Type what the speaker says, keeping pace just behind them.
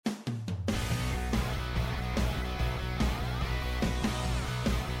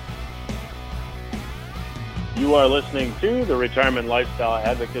You are listening to the Retirement Lifestyle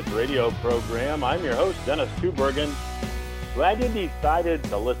Advocates radio program. I'm your host, Dennis Kubergen. Glad you decided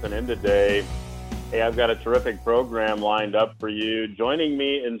to listen in today. Hey, I've got a terrific program lined up for you. Joining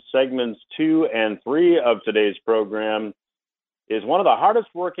me in segments 2 and 3 of today's program is one of the hardest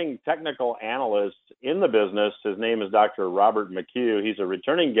working technical analysts in the business. His name is Dr. Robert McHugh. He's a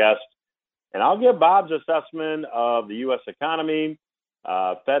returning guest, and I'll give Bob's assessment of the U.S. economy,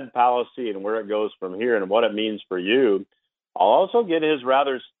 Fed policy, and where it goes from here and what it means for you. I'll also get his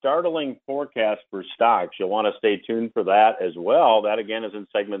rather startling forecast for stocks. You'll want to stay tuned for that as well. That, again, is in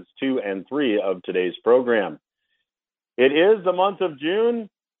segments 2 and 3 of today's program. It is the month of June,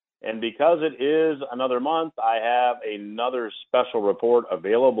 and because it is another month, I have another special report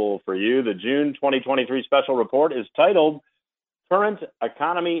available for you. The June 2023 special report is titled Current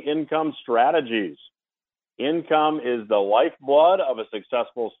Economy Income Strategies. Income is the lifeblood of a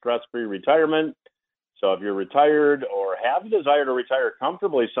successful stress-free retirement. So if you're retired or have the desire to retire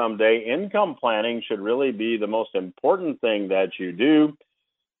comfortably someday, income planning should really be the most important thing that you do.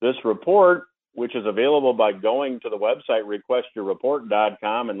 This report, which is available by going to the website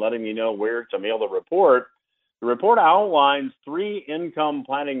requestyourreport.com and letting me know where to mail the report outlines 3 income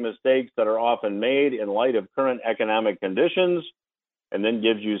planning mistakes that are often made in light of current economic conditions, and then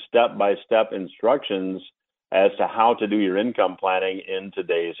gives you step-by-step instructions as to how to do your income planning in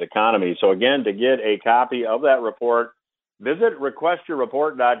today's economy. So again, to get a copy of that report, visit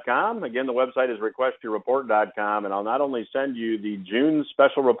requestyourreport.com. Again, the website is requestyourreport.com, and I'll not only send you the June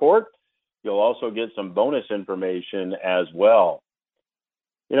special report, you'll also get some bonus information as well.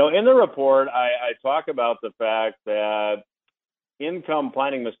 You know, in the report, I talk about the fact that income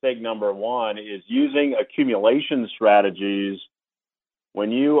planning mistake number 1 is using accumulation strategies when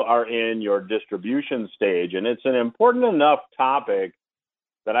you are in your distribution stage. And it's an important enough topic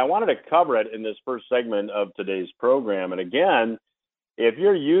that I wanted to cover it in this first segment of today's program. And again, if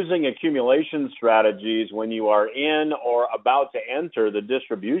you're using accumulation strategies when you are in or about to enter the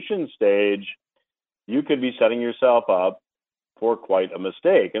distribution stage, you could be setting yourself up for quite a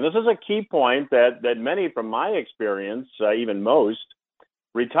mistake. And this is a key point that many, from my experience, even most,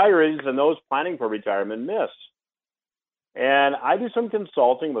 retirees and those planning for retirement miss. And I do some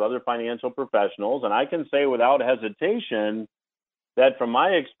consulting with other financial professionals, and I can say without hesitation that from my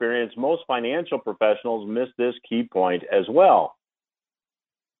experience, most financial professionals miss this key point as well.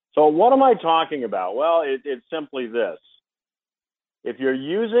 So what am I talking about? Well, it's simply this. If you're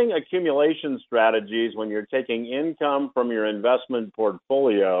using accumulation strategies when you're taking income from your investment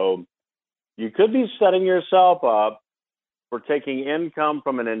portfolio, you could be setting yourself up for taking income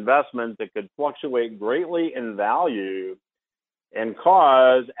from an investment that could fluctuate greatly in value and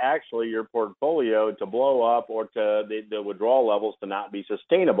cause actually your portfolio to blow up or to the withdrawal levels to not be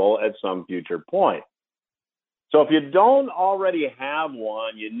sustainable at some future point. So if you don't already have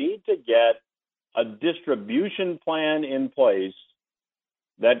one, you need to get a distribution plan in place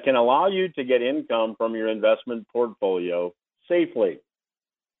that can allow you to get income from your investment portfolio safely.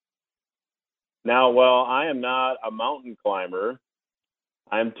 Now, while I am not a mountain climber,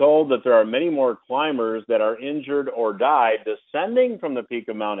 I'm told that there are many more climbers that are injured or die descending from the peak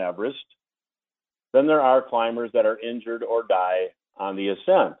of Mount Everest than there are climbers that are injured or die on the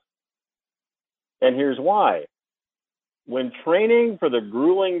ascent. And here's why. When training for the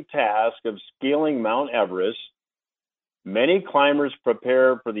grueling task of scaling Mount Everest, many climbers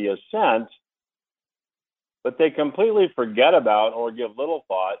prepare for the ascent, but they completely forget about or give little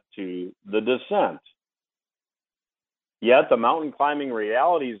thought to the descent. Yet the mountain climbing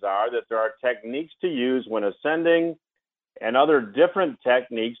realities are that there are techniques to use when ascending and other different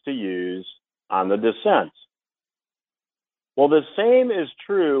techniques to use on the descent. Well, the same is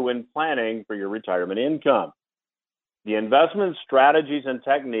true when planning for your retirement income. The investment strategies and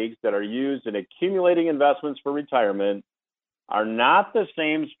techniques that are used in accumulating investments for retirement are not the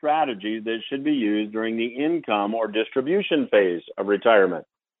same strategies that should be used during the income or distribution phase of retirement.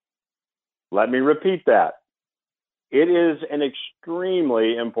 Let me repeat that. It is an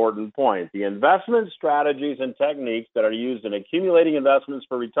extremely important point. The investment strategies and techniques that are used in accumulating investments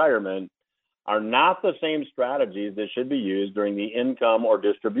for retirement are not the same strategies that should be used during the income or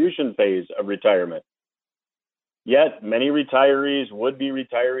distribution phase of retirement. Yet, many retirees, would-be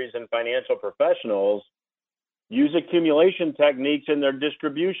retirees, and financial professionals use accumulation techniques in their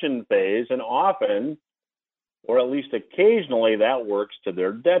distribution phase, and often, or at least occasionally, that works to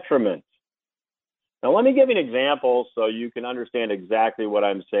their detriment. Now, let me give you an example so you can understand exactly what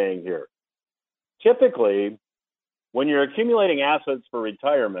I'm saying here. Typically, when you're accumulating assets for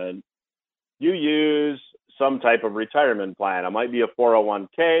retirement, you use some type of retirement plan. It might be a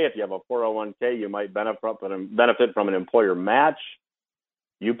 401k. If you have a 401k, you might benefit from an employer match.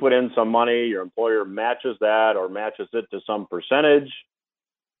 You put in some money, your employer matches that or matches it to some percentage.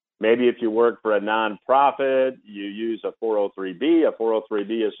 Maybe if you work for a nonprofit, you use a 403b. A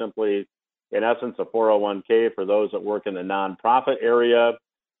 403b is simply, in essence, a 401k for those that work in the nonprofit area,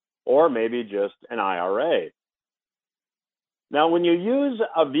 or maybe just an IRA. Now, when you use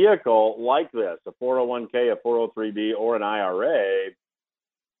a vehicle like this, a 401k, a 403b, or an IRA,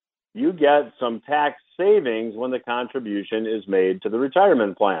 you get some tax savings when the contribution is made to the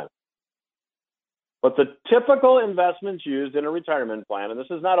retirement plan. But the typical investments used in a retirement plan, and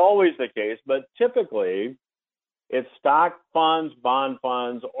this is not always the case, but typically it's stock funds, bond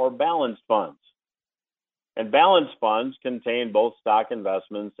funds, or balanced funds. And balanced funds contain both stock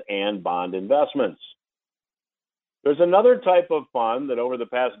investments and bond investments. There's another type of fund that over the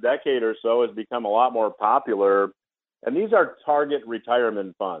past decade or so has become a lot more popular, and these are target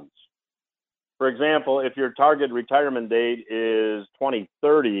retirement funds. For example, if your target retirement date is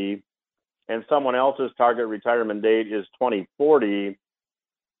 2030 and someone else's target retirement date is 2040,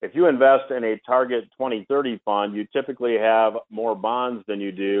 if you invest in a target 2030 fund, you typically have more bonds than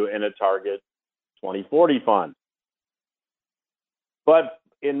you do in a target 2040 fund. But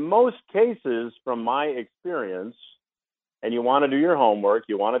in most cases, from my experience, and you want to do your homework,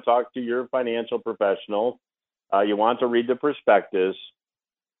 you want to talk to your financial professional, you want to read the prospectus,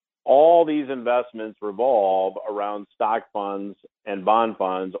 all these investments revolve around stock funds and bond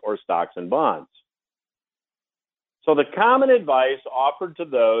funds or stocks and bonds. So the common advice offered to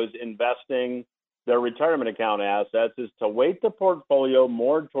those investing their retirement account assets is to weight the portfolio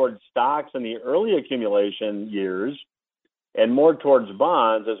more towards stocks in the early accumulation years and more towards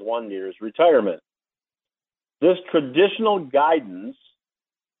bonds as one nears retirement. This traditional guidance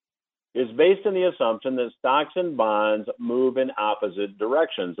is based on the assumption that stocks and bonds move in opposite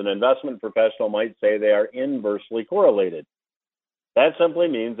directions. An investment professional might say they are inversely correlated. That simply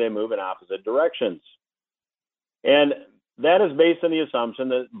means they move in opposite directions. And that is based on the assumption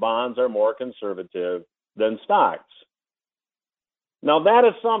that bonds are more conservative than stocks. Now, that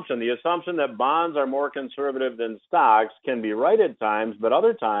assumption, the assumption that bonds are more conservative than stocks, can be right at times, but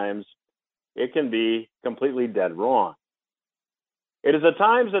other times it can be completely dead wrong. It is at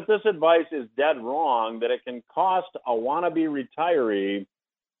times that this advice is dead wrong that it can cost a wannabe retiree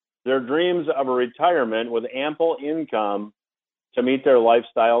their dreams of a retirement with ample income to meet their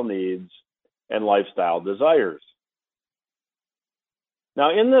lifestyle needs and lifestyle desires.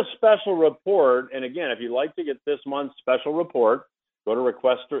 Now, in this special report, and again, if you'd like to get this month's special report, go to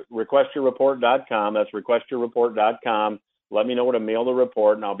requestyourreport.com. That's requestyourreport.com. Let me know where to mail the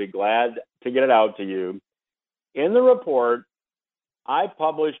report, and I'll be glad to get it out to you. In the report, I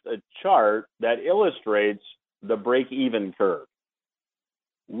published a chart that illustrates the break-even curve.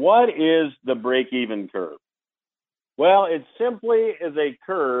 What is the break-even curve? Well, it simply is a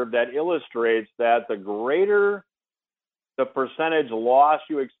curve that illustrates that the greater the percentage loss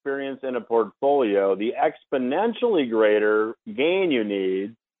you experience in a portfolio, the exponentially greater gain you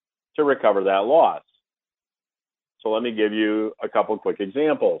need to recover that loss. So let me give you a couple quick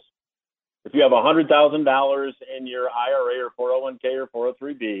examples. If you have $100,000 in your IRA or 401k or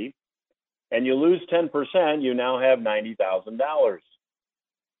 403b, and you lose 10%, you now have $90,000.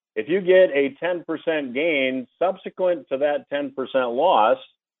 If you get a 10% gain subsequent to that 10% loss,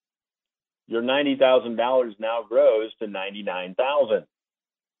 your $90,000 now grows to $99,000.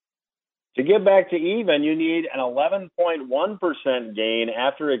 To get back to even, you need an 11.1% gain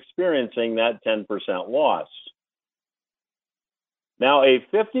after experiencing that 10% loss. Now, a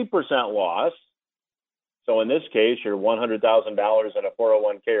 50% loss, so in this case, your $100,000 in a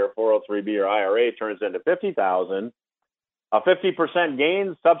 401k or 403b or IRA turns into $50,000. A 50%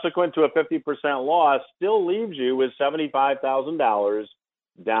 gain subsequent to a 50% loss still leaves you with $75,000,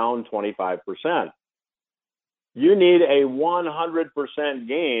 down 25%. You need a 100%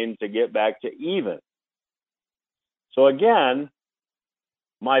 gain to get back to even. So again,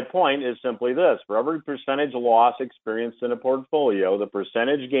 my point is simply this: for every percentage loss experienced in a portfolio, the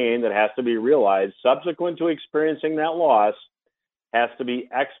percentage gain that has to be realized subsequent to experiencing that loss has to be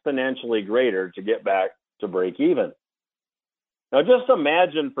exponentially greater to get back to break even. Now, just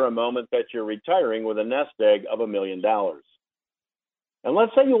imagine for a moment that you're retiring with a nest egg of $1 million. And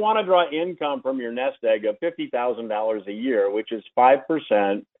let's say you want to draw income from your nest egg of $50,000 a year, which is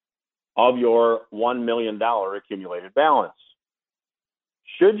 5% of your $1 million accumulated balance.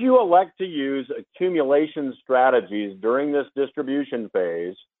 Should you elect to use accumulation strategies during this distribution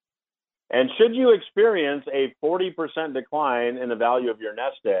phase, and should you experience a 40% decline in the value of your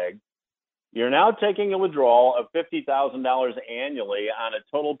nest egg, You're now taking a withdrawal of $50,000 annually on a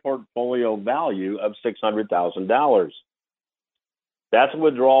total portfolio value of $600,000. That's a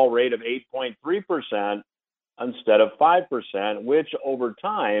withdrawal rate of 8.3% instead of 5%, which over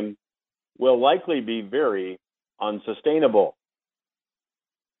time will likely be very unsustainable.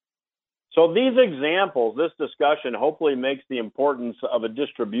 So these examples, this discussion hopefully makes the importance of a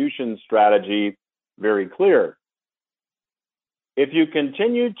distribution strategy very clear. If you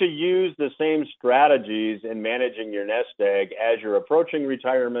continue to use the same strategies in managing your nest egg as you're approaching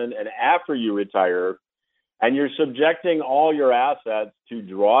retirement and after you retire, and you're subjecting all your assets to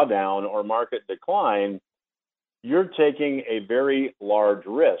drawdown or market decline, you're taking a very large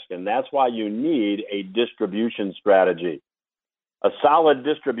risk, and that's why you need a distribution strategy. A solid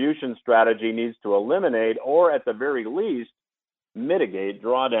distribution strategy needs to eliminate, or at the very least, mitigate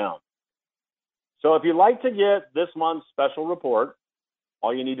drawdown. So if you'd like to get this month's special report,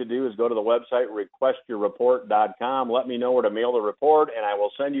 all you need to do is go to the website, requestyourreport.com. Let me know where to mail the report, and I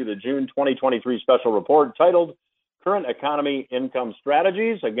will send you the June 2023 special report titled Current Economy Income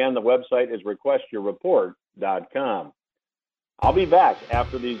Strategies. Again, the website is requestyourreport.com. I'll be back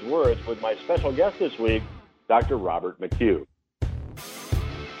after these words with my special guest this week, Dr. Robert McHugh.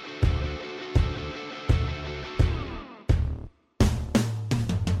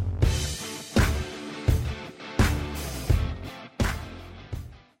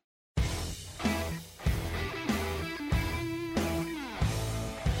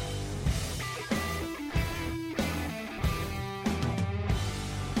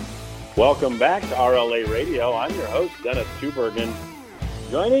 Welcome back to RLA Radio. I'm your host, Dennis Tubergen.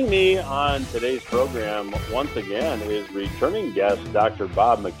 Joining me on today's program once again is returning guest, Dr.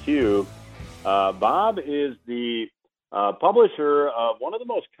 Bob McHugh. Bob is the publisher of one of the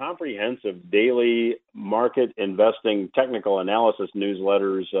most comprehensive daily market investing technical analysis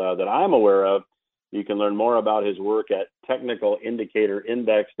newsletters that I'm aware of. You can learn more about his work at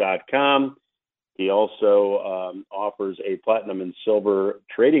technicalindicatorindex.com. He also offers a platinum and silver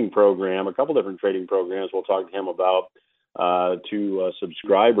trading program, a couple different trading programs we'll talk to him about to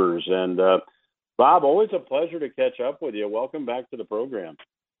subscribers. And Bob, always a pleasure to catch up with you. Welcome back to the program.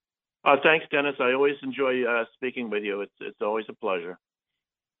 Thanks, Dennis. I always enjoy speaking with you. It's always a pleasure.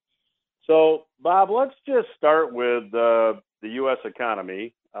 So, Bob, let's just start with the U.S.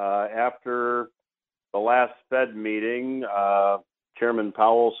 economy. After the last Fed meeting, Chairman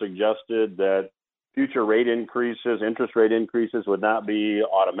Powell suggested that future interest rate increases would not be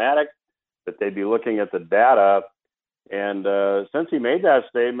automatic, that they'd be looking at the data. And since he made that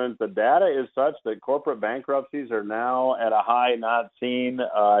statement, the data is such that corporate bankruptcies are now at a high not seen,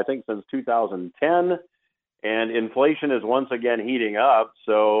 I think, since 2010. And inflation is once again heating up.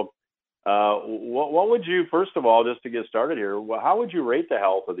 So what would you, first of all, just to get started here, how would you rate the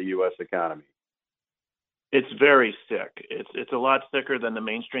health of the U.S. economy? It's very sick. It's a lot sicker than the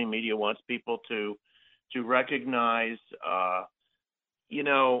mainstream media wants people to recognize.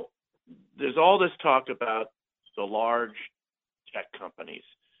 There's all this talk about the large tech companies,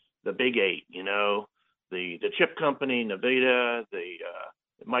 the big eight. The chip company, Nvidia, the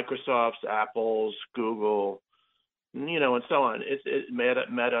Microsoft's, Apple's, Google, and so on. It's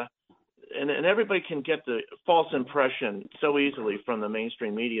Meta, and everybody can get the false impression so easily from the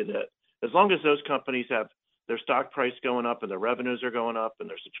mainstream media that as long as those companies have their stock price going up and their revenues are going up and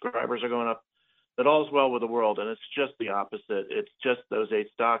their subscribers are going up, that all's well with the world. And it's just the opposite. It's just those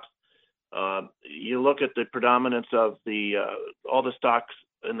eight stocks. You look at the predominance of all the stocks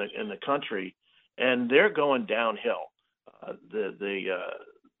in the country, and they're going downhill.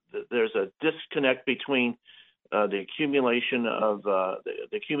 There's a disconnect between the accumulation of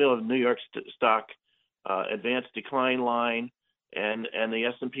the cumulative New York stock advanced decline line and the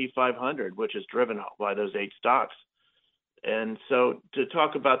S&P 500, which is driven by those eight stocks. And so to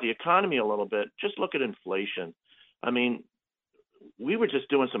talk about the economy a little bit, just look at inflation. I mean, we were just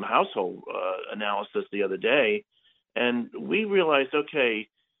doing some household analysis the other day, and we realized, okay,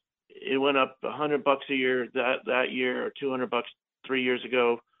 it went up $100 a year that year, or $200 3 years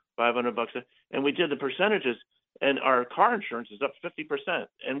ago, $500, and we did the percentages, and our car insurance is up 50%,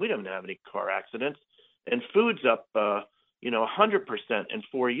 and we don't have any car accidents, and food's up 100% in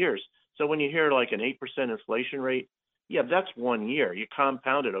 4 years. So when you hear like an 8% inflation rate, yeah, that's 1 year. You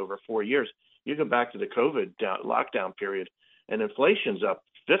compound it over 4 years. You go back to the COVID lockdown period, and inflation's up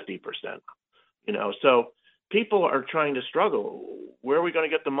 50%. So people are trying to struggle. Where are we going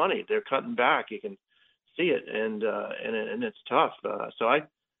to get the money? They're cutting back. You can see it, and it's tough.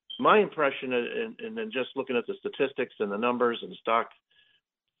 My impression, and then just looking at the statistics and the numbers and the stock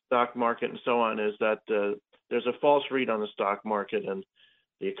market and so on, is that there's a false read on the stock market, and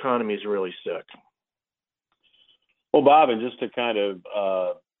the economy is really sick. Well, Bob, and just to kind of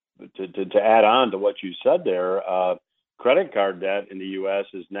to add on to what you said there, credit card debt in the U.S.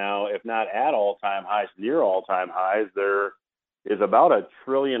 is now, if not at all-time highs, near all-time highs. There is about $1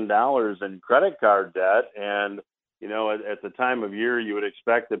 trillion in credit card debt, and at the time of year, you would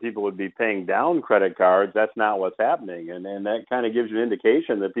expect that people would be paying down credit cards. That's not what's happening, and that kind of gives you an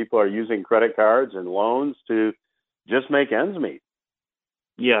indication that people are using credit cards and loans to just make ends meet.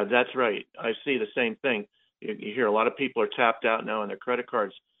 Yeah, that's right. I see the same thing. You hear a lot of people are tapped out now on their credit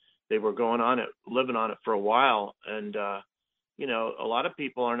cards. They were living on it for a while, and a lot of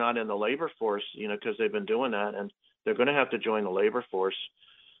people are not in the labor force, because they've been doing that, and they're going to have to join the labor force.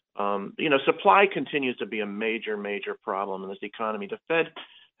 Supply continues to be a major, major problem in this economy. The Fed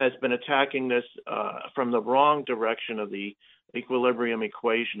has been attacking this from the wrong direction of the equilibrium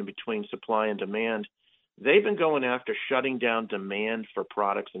equation between supply and demand. They've been going after shutting down demand for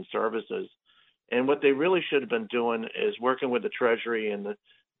products and services. And what they really should have been doing is working with the Treasury and the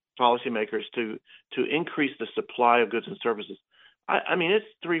policymakers to increase the supply of goods and services. I mean, it's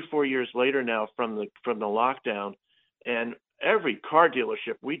 3-4 years later now from the lockdown, and every car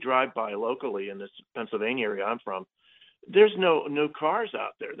dealership we drive by locally in this Pennsylvania area I'm from, there's no new cars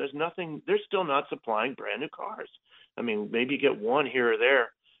out there. There's nothing. They're still not supplying brand new cars. I mean, maybe you get one here or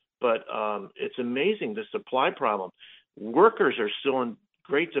there, but it's amazing, the supply problem. Workers are still in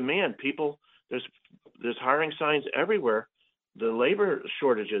great demand. There's hiring signs everywhere. The labor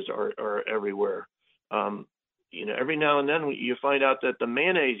shortages are everywhere. Every now and then you find out that the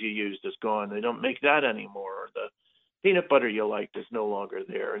mayonnaise you used is gone. They don't make that anymore. Or the peanut butter you liked is no longer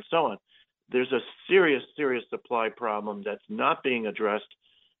there, and so on. There's a serious, serious supply problem that's not being addressed.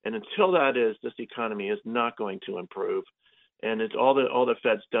 And until that is, this economy is not going to improve. And it's all the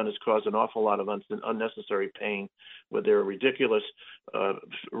Fed's done is cause an awful lot of unnecessary pain with their ridiculous,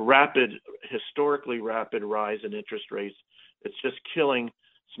 historically rapid rise in interest rates. It's just killing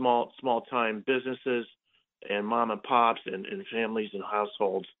small time businesses and mom and pops and families and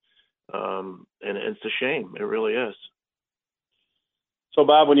households. And it's a shame. It really is. So,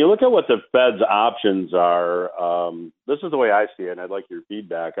 Bob, when you look at what the Fed's options are, this is the way I see it, and I'd like your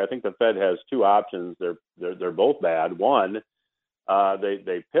feedback. I think the Fed has two options. They're both bad. One,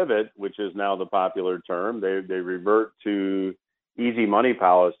 they pivot, which is now the popular term. They revert to easy money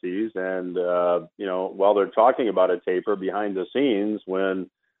policies, and while they're talking about a taper behind the scenes, when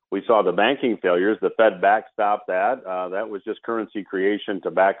we saw the banking failures, the Fed backstopped that. That was just currency creation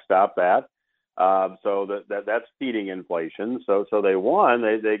to backstop that. So that's feeding inflation. So they won.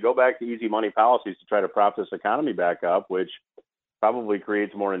 They go back to easy money policies to try to prop this economy back up, which probably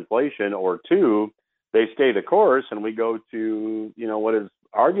creates more inflation. Or two, they stay the course, and we go to what is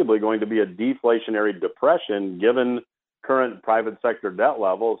arguably going to be a deflationary depression given current private sector debt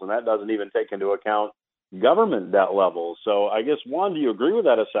levels, and that doesn't even take into account government debt levels. So I guess, one, do you agree with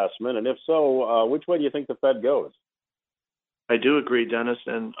that assessment? And if so, which way do you think the Fed goes? I do agree, Dennis,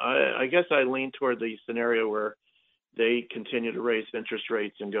 and I guess I lean toward the scenario where they continue to raise interest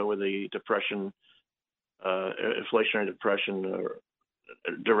rates and go with the inflationary depression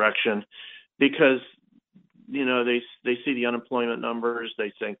direction, because they see the unemployment numbers.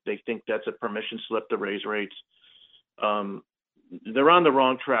 They think that's a permission slip to raise rates. They're on the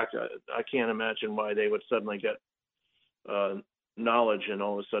wrong track. I can't imagine why they would suddenly get knowledge and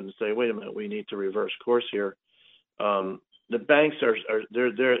all of a sudden say, "Wait a minute, we need to reverse course here." The banks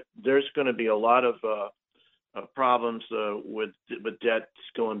there's going to be a lot of problems with debts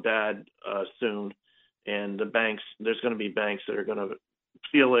going bad soon, and there's going to be banks that are going to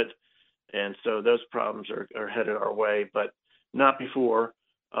feel it, and so those problems are headed our way, but not before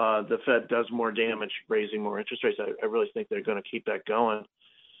the Fed does more damage raising more interest rates. I really think they're going to keep that going.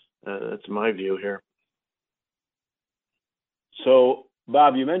 That's my view here. So,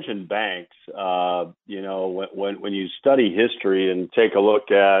 Bob, you mentioned banks. When you study history and take a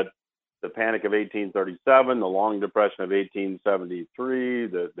look at the Panic of 1837, the Long Depression of 1873,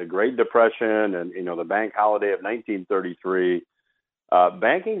 the Great Depression, and the bank holiday of 1933,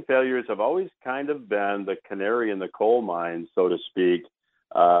 banking failures have always kind of been the canary in the coal mine, so to speak.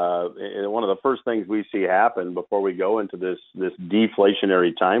 One of the first things we see happen before we go into this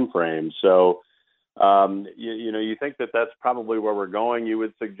deflationary time frame. So, you think that that's probably where we're going, you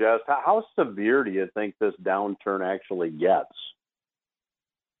would suggest. How severe do you think this downturn actually gets?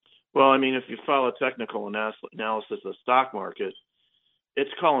 Well, I mean, if you follow technical analysis of the stock market,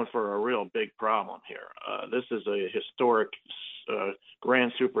 it's calling for a real big problem here. This is a historic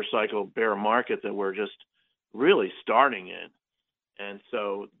grand super cycle bear market that we're just really starting in. And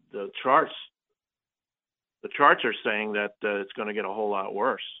so the charts the charts are saying that it's going to get a whole lot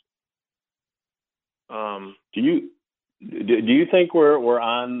worse. Do you think we're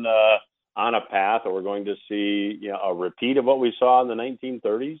on a path, or we're going to see a repeat of what we saw in the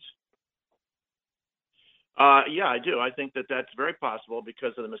 1930s? Yeah, I do. I think that that's very possible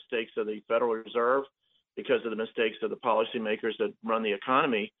because of the mistakes of the Federal Reserve, because of the mistakes of the policymakers that run the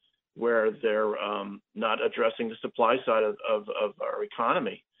economy, where they're not addressing the supply side of our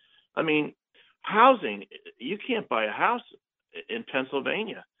economy. I mean, housing, you can't buy a house in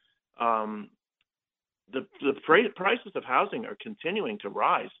Pennsylvania. The prices of housing are continuing to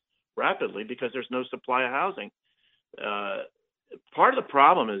rise rapidly because there's no supply of housing. Part of the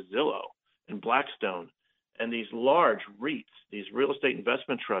problem is Zillow and Blackstone and these large REITs, these real estate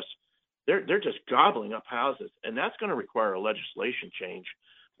investment trusts. They're just gobbling up houses, and that's going to require a legislation change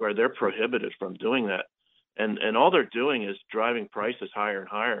where they're prohibited from doing that. And all they're doing is driving prices higher and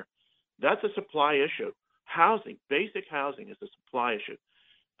higher. That's a supply issue. Housing, basic housing, is a supply issue.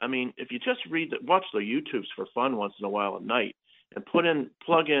 I mean, if you just watch the YouTubes for fun once in a while at night and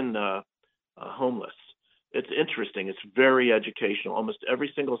plug in homeless, it's interesting. It's very educational. Almost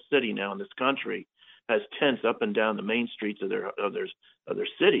every single city now in this country has tents up and down the main streets of their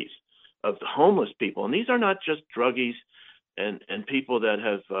cities of the homeless people, and these are not just druggies and people that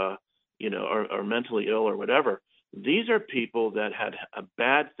have are mentally ill or whatever. These are people that had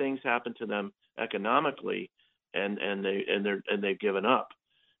bad things happen to them economically, and they've given up.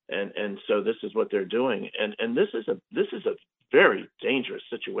 And so this is what they're doing, and this is a very dangerous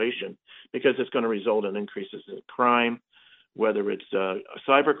situation because it's going to result in increases in crime, whether it's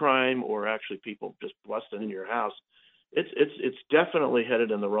cybercrime or actually people just busting into your house. It's definitely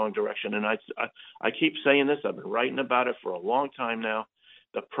headed in the wrong direction, and I keep saying this. I've been writing about it for a long time now.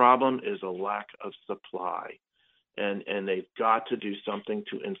 The problem is a lack of supply, and they've got to do something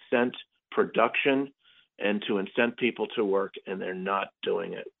to incent production and to incent people to work, and they're not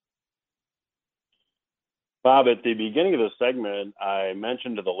doing it. Bob, at the beginning of the segment, I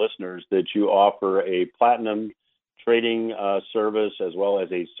mentioned to the listeners that you offer a platinum trading service as well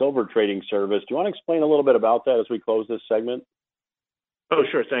as a silver trading service. Do you want to explain a little bit about that as we close this segment? Oh,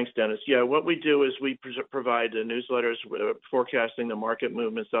 sure. Thanks, Dennis. Yeah, what we do is we provide newsletters forecasting the market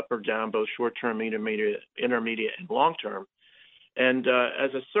movements up or down, both short-term, intermediate, and long-term. And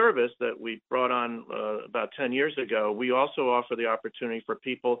as a service that we brought on about 10 years ago, we also offer the opportunity for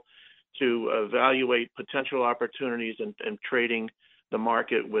people to evaluate potential opportunities in trading the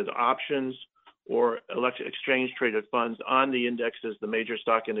market with options or exchange-traded funds on the indexes, the major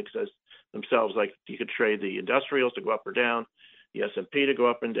stock indexes themselves. Like you could trade the industrials to go up or down, the S&P to go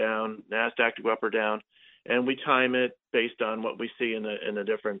up and down, NASDAQ to go up or down, and we time it based on what we see in the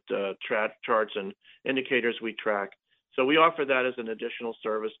different charts and indicators we track. So we offer that as an additional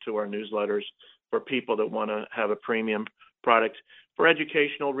service to our newsletters for people that want to have a premium product. For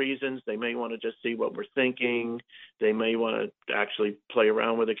educational reasons, they may want to just see what we're thinking. They may want to actually play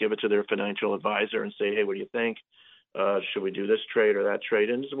around with it, give it to their financial advisor and say, hey, what do you think? Should we do this trade or that trade?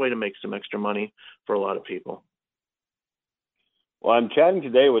 And it's a way to make some extra money for a lot of people. Well, I'm chatting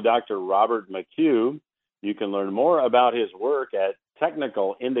today with Dr. Robert McHugh. You can learn more about his work at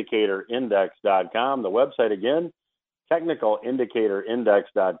technicalindicatorindex.com. The website again,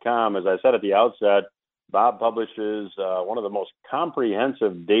 technicalindicatorindex.com. As I said at the outset, Bob publishes one of the most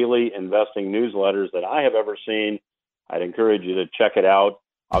comprehensive daily investing newsletters that I have ever seen. I'd encourage you to check it out.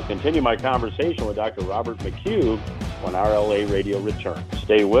 I'll continue my conversation with Dr. Robert McHugh when RLA Radio returns.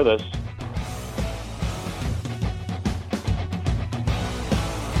 Stay with us.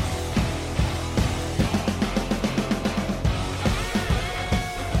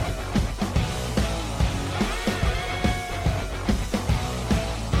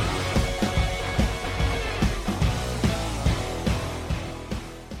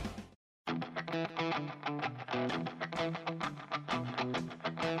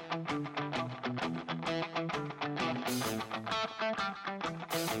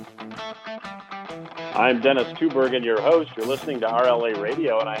 I'm Dennis Tubergen, your host. You're listening to RLA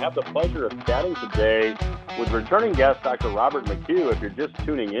Radio, and I have the pleasure of chatting today with returning guest Dr. Robert McHugh. If you're just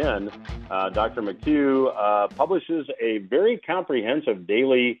tuning in, Dr. McHugh publishes a very comprehensive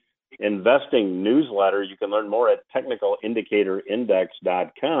daily investing newsletter. You can learn more at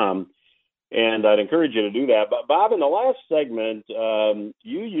technicalindicatorindex.com, and I'd encourage you to do that. But Bob, in the last segment,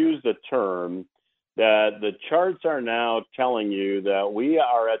 you used the term that the charts are now telling you that we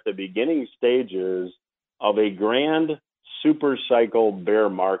are at the beginning stages of a grand super cycle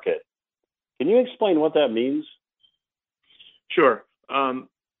bear market. Can you explain what that means? Sure. The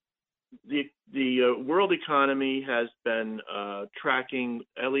world economy has been tracking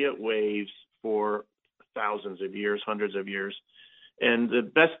Elliott waves for thousands of years, hundreds of years. And the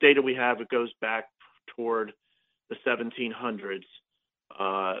best data we have, it goes back toward the 1700s,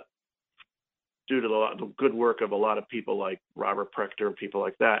 due to the good work of a lot of people like Robert Prechter and people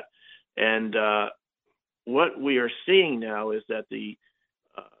like that. And what we are seeing now is that the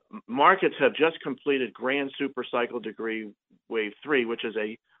markets have just completed grand supercycle degree wave 3, which is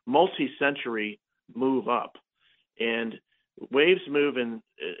a multi-century move up. And waves move in,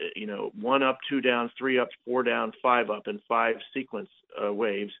 1 up, 2 down, 3 up, 4 down, 5 up, and 5 sequence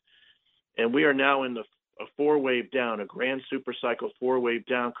waves. And we are now in a 4-wave down, a grand supercycle 4-wave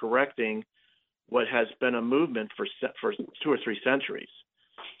down, correcting what has been a movement for 2 or 3 centuries.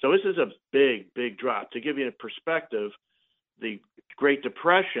 So this is a big, big drop. To give you a perspective, the Great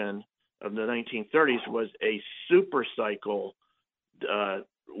Depression of the 1930s was a supercycle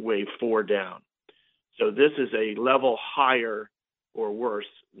wave 4 down. So this is a level higher or worse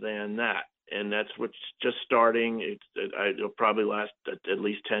than that. And that's what's just starting. It'll probably last at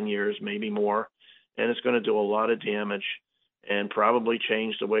least 10 years, maybe more. And it's going to do a lot of damage and probably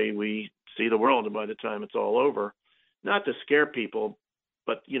change the way we see the world by the time it's all over. Not to scare people,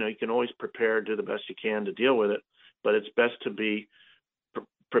 but, you can always prepare, do the best you can to deal with it. But it's best to be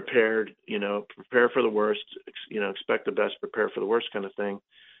prepared, prepare for the worst, expect the best, prepare for the worst kind of thing.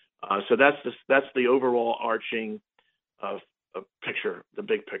 So that's the overall arching of picture, the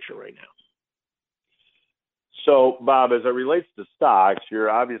big picture right now. So, Bob, as it relates to stocks, you're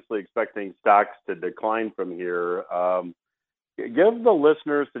obviously expecting stocks to decline from here. Give the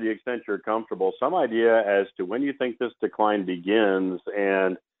listeners, to the extent you're comfortable, some idea as to when you think this decline begins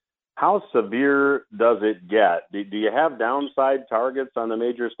and how severe does it get? Do you have downside targets on the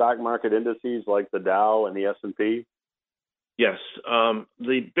major stock market indices like the Dow and the S&P? Yes.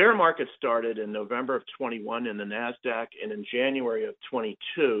 The bear market started in November of 21 in the NASDAQ and in January of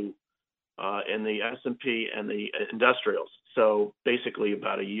 22 in the S&P and the industrials. So basically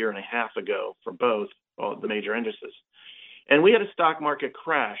about a year and a half ago for both the major indices. And we had a stock market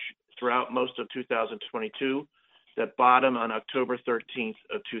crash throughout most of 2022 that bottomed on October 13th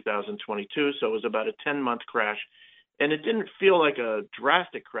of 2022. So it was about a 10-month crash. And it didn't feel like a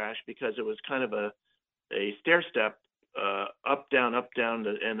drastic crash because it was kind of a stair step, up, down,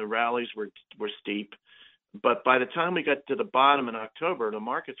 and the rallies were steep. But by the time we got to the bottom in October, the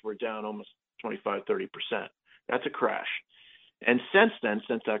markets were down almost 25-30%. That's a crash. And since then,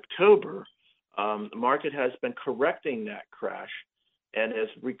 since October, the market has been correcting that crash and has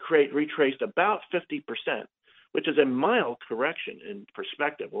retraced about 50%, which is a mild correction in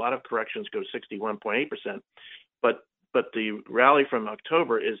perspective. A lot of corrections go 61.8%, but the rally from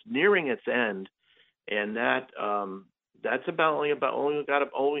October is nearing its end, and that's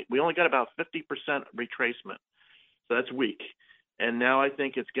we only got about 50% retracement, so that's weak. And now I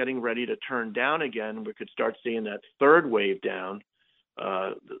think it's getting ready to turn down again. We could start seeing that third wave down,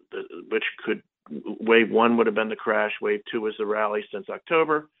 which could. Wave 1 would have been the crash. Wave 2 was the rally since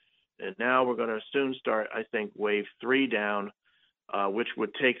October. And now we're going to soon start, I think, wave 3 down, which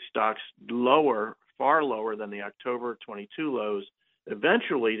would take stocks lower, far lower than the October 22 lows.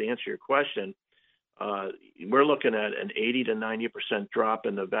 Eventually, to answer your question, we're looking at an 80 to 90% drop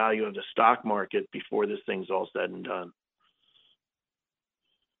in the value of the stock market before this thing's all said and done.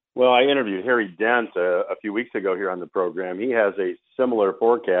 Well, I interviewed Harry Dent a few weeks ago here on the program. He has a similar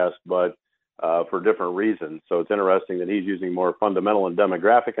forecast, but for different reasons. So it's interesting that he's using more fundamental and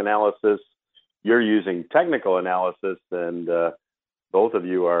demographic analysis. You're using technical analysis, and both of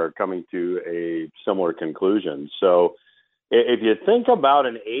you are coming to a similar conclusion. So if you think about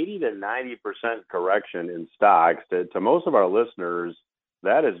an 80 to 90% correction in stocks, to most of our listeners,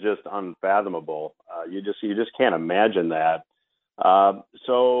 that is just unfathomable. You just can't imagine that.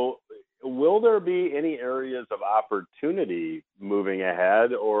 So will there be any areas of opportunity moving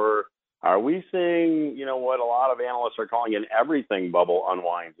ahead, or are we seeing, what a lot of analysts are calling an everything bubble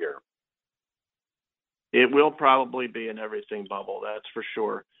unwind here? It will probably be an everything bubble, that's for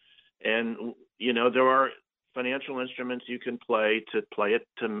sure. And, there are financial instruments you can play it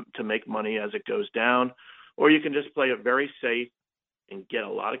to make money as it goes down, or you can just play it very safe and get a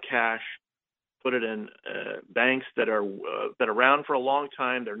lot of cash, put it in banks that are been around for a long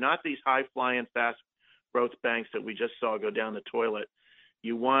time. They're not these high-flying, fast-growth banks that we just saw go down the toilet.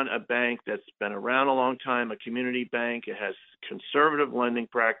 You want a bank that's been around a long time, a community bank. It has conservative lending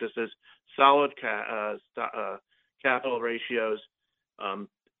practices, solid capital ratios,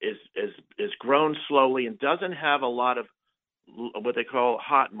 is grown slowly, and doesn't have a lot of what they call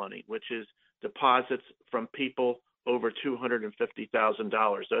hot money, which is deposits from people over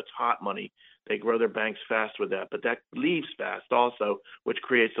 $250,000. That's hot money. They grow their banks fast with that, but that leaves fast also, which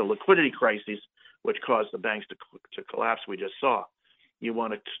creates a liquidity crisis which caused the banks to collapse. We just saw. You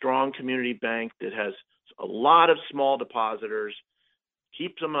want a strong community bank that has a lot of small depositors.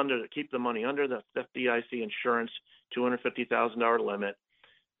 Keep the money under the FDIC insurance $250,000 limit,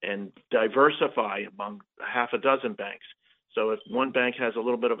 and diversify among half a dozen banks. So if one bank has a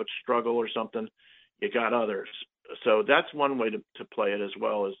little bit of a struggle or something, you got others. So that's one way to play it as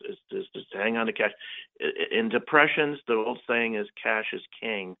well, is to hang on to cash. In depressions, the old saying is cash is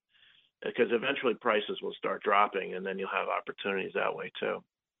king, because eventually prices will start dropping, and then you'll have opportunities that way too.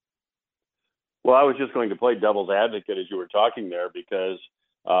 Well, I was just going to play devil's advocate as you were talking there, because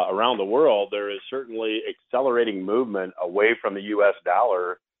around the world, there is certainly accelerating movement away from the U.S.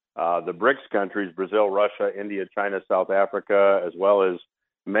 dollar. The BRICS countries, Brazil, Russia, India, China, South Africa, as well as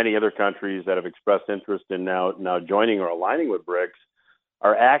many other countries that have expressed interest in now joining or aligning with BRICS,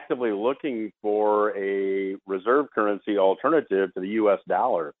 are actively looking for a reserve currency alternative to the U.S.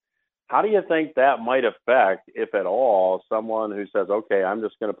 dollar. How do you think that might affect, if at all, someone who says, okay, I'm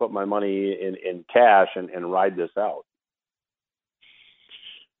just going to put my money in cash and ride this out?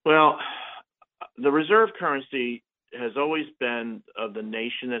 Well, the reserve currency has always been of the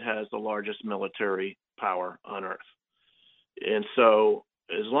nation that has the largest military power on earth. And so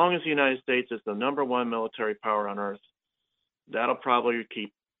as long as the United States is the number one military power on earth, that'll probably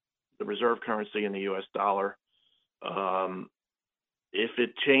keep the reserve currency in the U.S. dollar. If it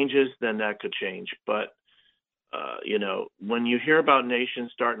changes, then that could change. But, when you hear about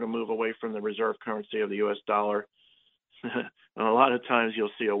nations starting to move away from the reserve currency of the U.S. dollar, a lot of times you'll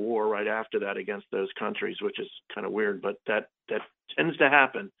see a war right after that against those countries, which is kind of weird, but that tends to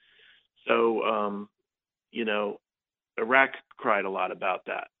happen. So, Iraq cried a lot about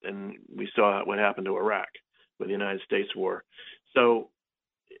that, and we saw what happened to Iraq with the United States war. So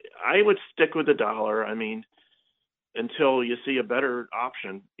I would stick with the dollar. I mean, until you see a better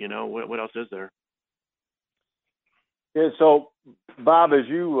option, what else is there? Yeah, so Bob, as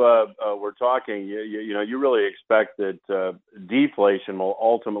you were talking, you really expect that deflation will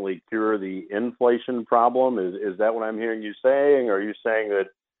ultimately cure the inflation problem. Is that what I'm hearing you saying? Or are you saying that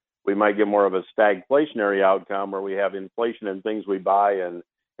we might get more of a stagflationary outcome where we have inflation in things we buy and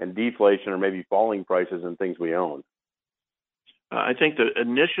deflation or maybe falling prices in things we own? I think that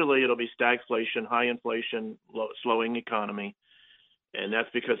initially it'll be stagflation, high inflation, slowing economy, and that's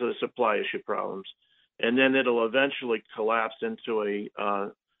because of the supply issue problems. And then it'll eventually collapse into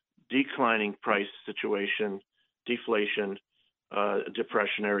a declining price situation, deflation,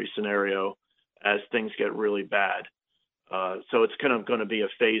 depressionary scenario as things get really bad. So it's kind of going to be a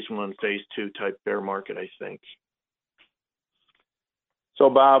phase one, phase two type bear market, I think. So,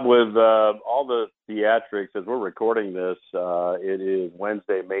 Bob, with all the theatrics, as we're recording this, it is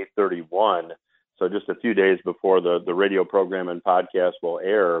Wednesday, May 31, so just a few days before the radio program and podcast will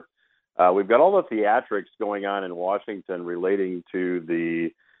air. We've got all the theatrics going on in Washington relating to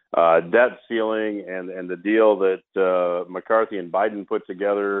the debt ceiling and the deal that McCarthy and Biden put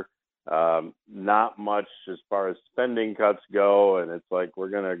together. Not much as far as spending cuts go, and it's like we're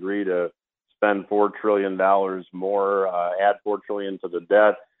going to agree to spend $4 trillion more, add $4 trillion to the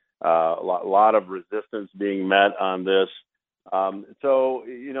debt. A lot of resistance being met on this. So,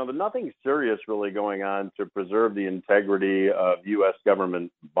 nothing serious really going on to preserve the integrity of U.S.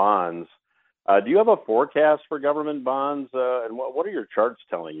 government bonds. Do you have a forecast for government bonds, and what are your charts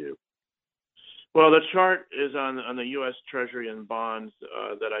telling you? Well, the chart is on the U.S. Treasury and bonds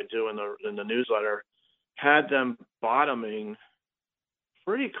that I do in the newsletter, had them bottoming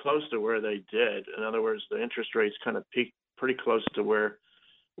pretty close to where they did. In other words, the interest rates kind of peaked pretty close to where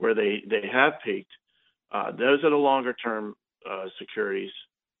they have peaked. Those are the longer term securities.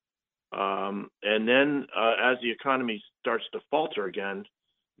 And then as the economy starts to falter again,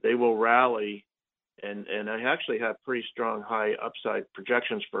 they will rally. And I actually have pretty strong high upside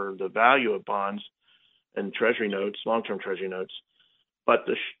projections for the value of bonds and treasury notes, long-term treasury notes. But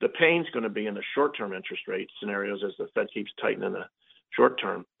the pain's going to be in the short-term interest rate scenarios as the Fed keeps tightening the short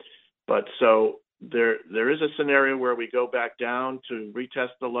term. But so there is a scenario where we go back down to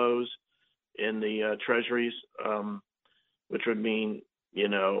retest the lows in the treasuries, which would mean,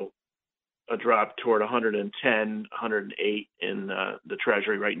 a drop toward 110, 108 in the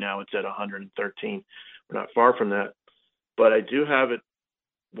treasury. Right now it's at 113. We're not far from that. But I do have it,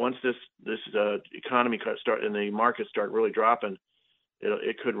 once this economy start and the markets start really dropping,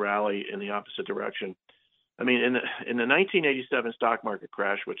 it could rally in the opposite direction. I mean, in the 1987 stock market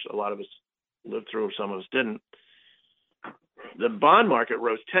crash, which a lot of us lived through, some of us didn't, the bond market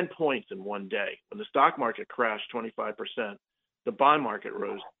rose 10 points in one day. When the stock market crashed 25%, the bond market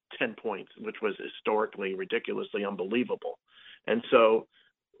rose 10 points, which was historically ridiculously unbelievable. And so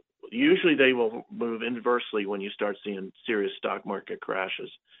usually they will move inversely when you start seeing serious stock market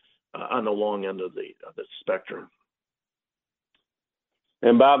crashes on the long end of the spectrum.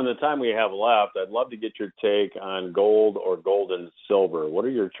 And Bob, in the time we have left, I'd love to get your take on gold or gold and silver. What are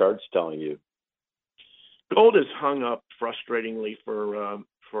your charts telling you? Gold is hung up frustratingly for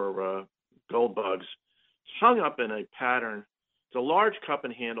gold bugs. It's hung up in a pattern. It's a large cup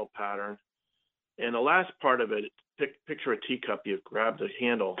and handle pattern, and the last part of it, picture a teacup. You grab the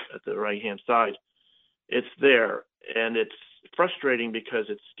handle at the right-hand side. It's there, and it's frustrating because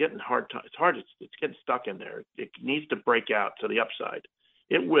it's getting hard. It's getting stuck in there. It needs to break out to the upside.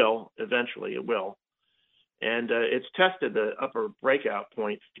 It will eventually. It will, and it's tested the upper breakout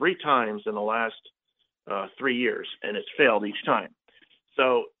point 3 times in the last 3 years, and it's failed each time.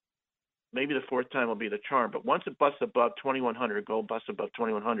 So maybe the 4th time will be the charm. But once it busts above 2,100, gold busts above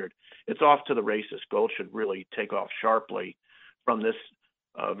 2,100, it's off to the races. Gold should really take off sharply from this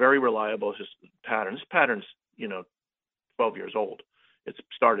very reliable pattern. This pattern's 12 years old. It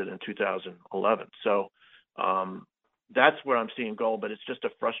started in 2011. So that's where I'm seeing gold, but it's just a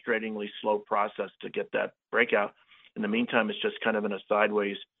frustratingly slow process to get that breakout. In the meantime, it's just kind of in a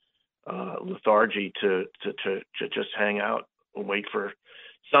sideways lethargy to just hang out and wait for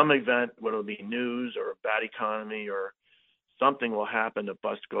some event, whether it be news or a bad economy or something will happen to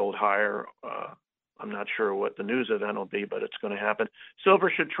bust gold higher. I'm not sure what the news event will be, but it's going to happen.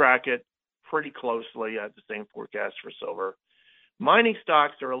 Silver should track it pretty closely. I have the same forecast for silver. Mining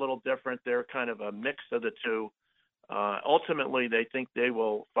stocks are a little different. They're kind of a mix of the two. Ultimately, they think they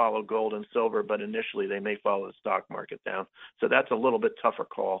will follow gold and silver, but initially they may follow the stock market down. So that's a little bit tougher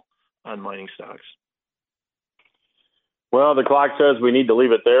call on mining stocks. Well, the clock says we need to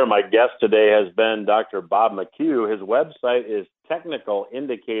leave it there. My guest today has been Dr. Bob McHugh. His website is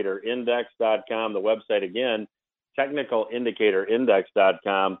technicalindicatorindex.com. The website again,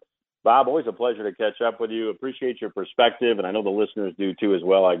 technicalindicatorindex.com. Bob, always a pleasure to catch up with you. Appreciate your perspective, and I know the listeners do too as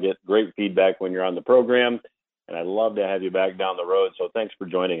well. I get great feedback when you're on the program, and I'd love to have you back down the road. So thanks for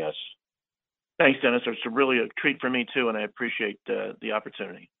joining us. Thanks, Dennis. It's really a treat for me too, and I appreciate the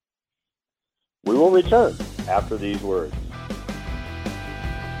opportunity. We will return after these words.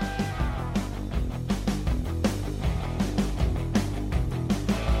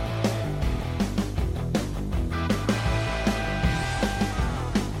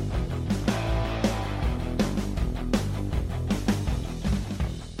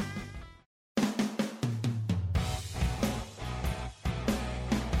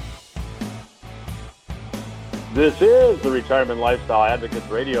 This is the Retirement Lifestyle Advocates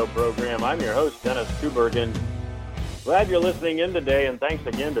radio program. I'm your host, Dennis Tubergen. Glad you're listening in today, and thanks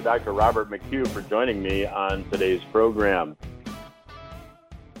again to Dr. Robert McHugh for joining me on today's program.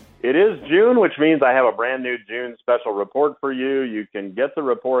 It is June, which means I have a brand new June special report for you. You can get the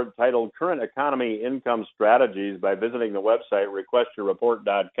report titled Current Economy Income Strategies by visiting the website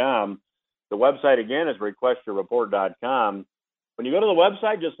requestyourreport.com. The website again is requestyourreport.com. When you go to the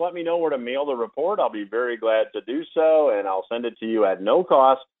website, just let me know where to mail the report. I'll be very glad to do so, and I'll send it to you at no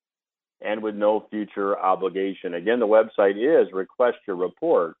cost and with no future obligation. Again, the website is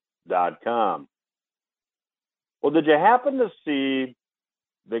requestyourreport.com. Well, did you happen to see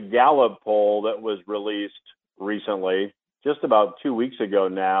the Gallup poll that was released recently, just about 2 weeks ago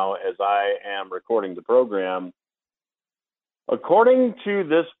now, as I am recording the program? According to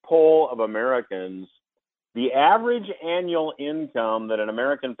this poll of Americans, the average annual income that an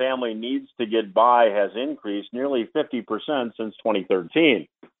American family needs to get by has increased nearly 50% since 2013.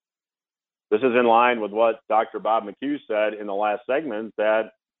 This is in line with what Dr. Bob McHugh said in the last segment,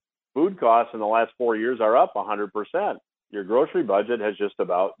 that food costs in the last 4 years are up 100%. Your grocery budget has just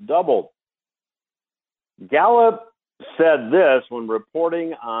about doubled. Gallup said this when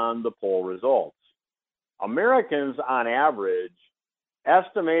reporting on the poll results. Americans, on average,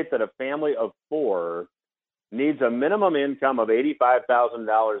 estimate that a family of 4 needs a minimum income of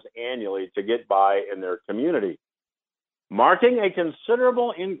 $85,000 annually to get by in their community, marking a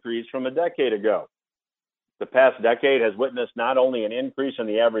considerable increase from a decade ago. The past decade has witnessed not only an increase in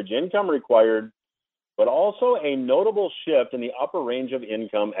the average income required, but also a notable shift in the upper range of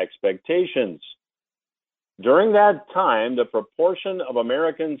income expectations. During that time, the proportion of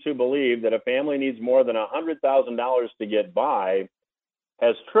Americans who believe that a family needs more than $100,000 to get by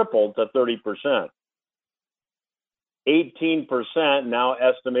has tripled to 30%. 18% now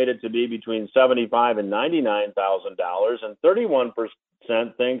estimated to be between $75,000 and $99,000, and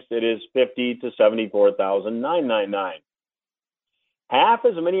 31% thinks it is $50,000 to $74,999. Half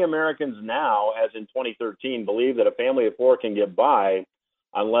as many Americans now as in 2013 believe that a family of 4 can get by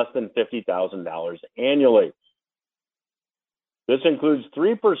on less than $50,000 annually. This includes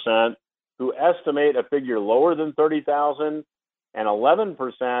 3% who estimate a figure lower than 30,000 and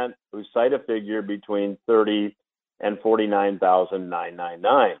 11% who cite a figure between 30 and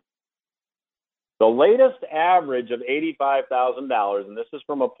 49,999. The latest average of $85,000, and this is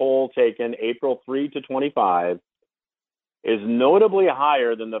from a poll taken April 3 to 25, is notably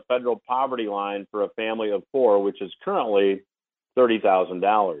higher than the federal poverty line for a family of four, which is currently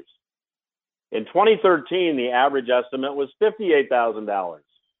 $30,000. In 2013, the average estimate was $58,000,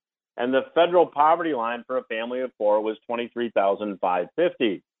 and the federal poverty line for a family of four was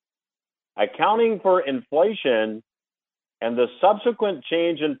 $23,550. Accounting for inflation and the subsequent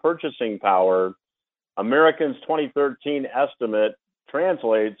change in purchasing power, Americans' 2013 estimate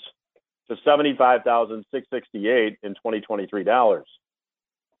translates to $75,668 in 2023 dollars.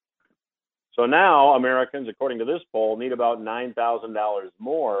 So now Americans, according to this poll, need about $9,000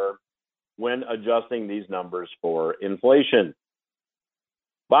 more when adjusting these numbers for inflation.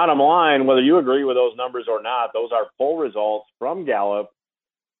 Bottom line, whether you agree with those numbers or not, those are poll results from Gallup,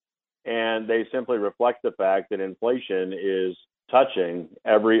 and they simply reflect the fact that inflation is touching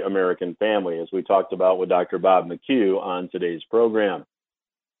every American family, as we talked about with Dr. Bob McHugh on today's program.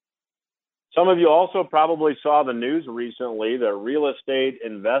 Some of you also probably saw the news recently that real estate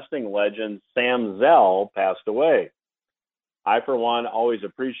investing legend Sam Zell passed away. I, for one, always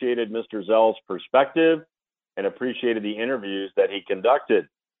appreciated Mr. Zell's perspective and appreciated the interviews that he conducted.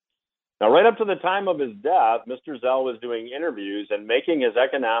 Now, right up to the time of his death, Mr. Zell was doing interviews and making his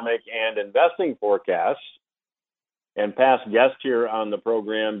economic and investing forecasts. And past guest here on the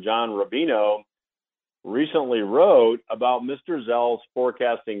program, John Rubino, recently wrote about Mr. Zell's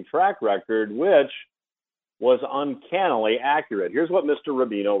forecasting track record, which was uncannily accurate. Here's what Mr.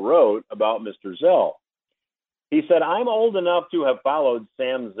 Rubino wrote about Mr. Zell. He said, "I'm old enough to have followed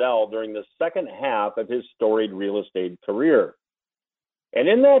Sam Zell during the second half of his storied real estate career. And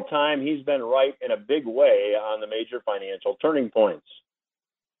in that time, he's been right in a big way on the major financial turning points.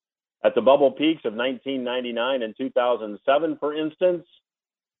 At the bubble peaks of 1999 and 2007, for instance,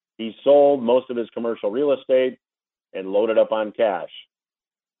 he sold most of his commercial real estate and loaded up on cash.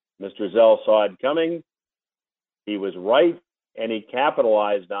 Mr. Zell saw it coming. He was right, and he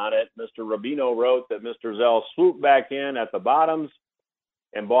capitalized on it." Mr. Rubino wrote that Mr. Zell swooped back in at the bottoms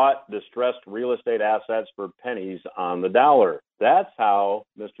and bought distressed real estate assets for pennies on the dollar. That's how,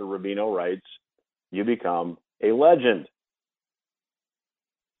 Mr. Rubino writes, you become a legend.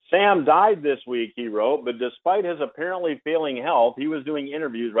 Sam died this week, he wrote, but despite his apparently failing health, he was doing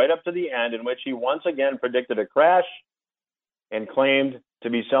interviews right up to the end in which he once again predicted a crash and claimed to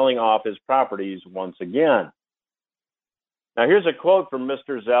be selling off his properties once again. Now, here's a quote from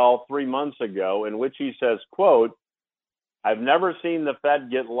Mr. Zell 3 months ago in which he says, quote, "I've never seen the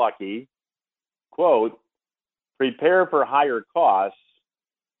Fed get lucky," quote, "prepare for higher costs,"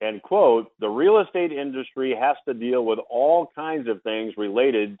 and quote, "the real estate industry has to deal with all kinds of things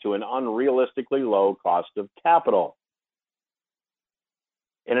related to an unrealistically low cost of capital."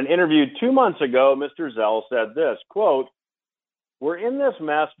 In an interview 2 months ago, Mr. Zell said this, quote, "We're in this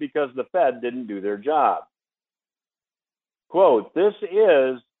mess because the Fed didn't do their job." Quote, "This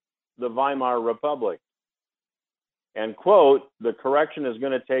is the Weimar Republic." And quote, "The correction is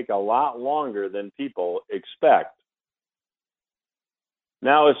going to take a lot longer than people expect."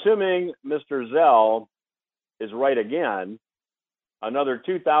 Now, assuming Mr. Zell is right again, another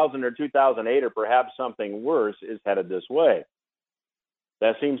 2000 or 2008 or perhaps something worse is headed this way.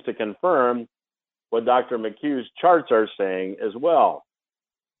 That seems to confirm what Dr. McHugh's charts are saying as well.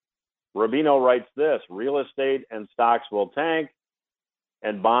 Rubino writes this: real estate and stocks will tank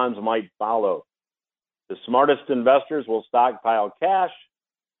and bonds might follow. The smartest investors will stockpile cash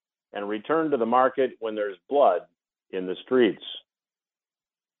and return to the market when there's blood in the streets.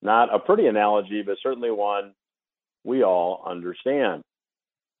 Not a pretty analogy, but certainly one we all understand.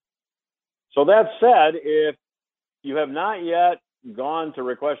 So that said, if you have not yet gone to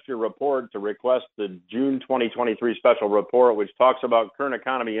request your report, to request the June 2023 special report, which talks about current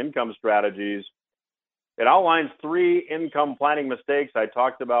economy income strategies, it outlines 3 income planning mistakes. I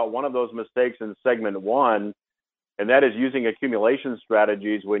talked about one of those mistakes in segment 1, and that is using accumulation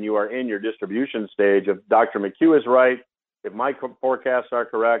strategies when you are in your distribution stage. If Dr. McHugh is right, if my forecasts are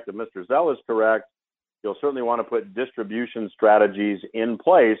correct, if Mr. Zell is correct, you'll certainly want to put distribution strategies in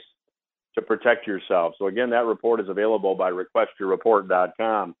place to protect yourself. So again, that report is available by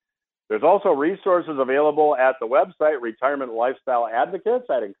requestyourreport.com. There's also resources available at the website, Retirement Lifestyle Advocates.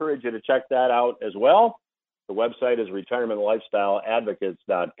 I'd encourage you to check that out as well. The website is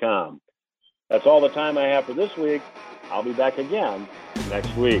retirementlifestyleadvocates.com. That's all the time I have for this week. I'll be back again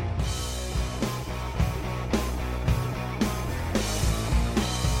next week.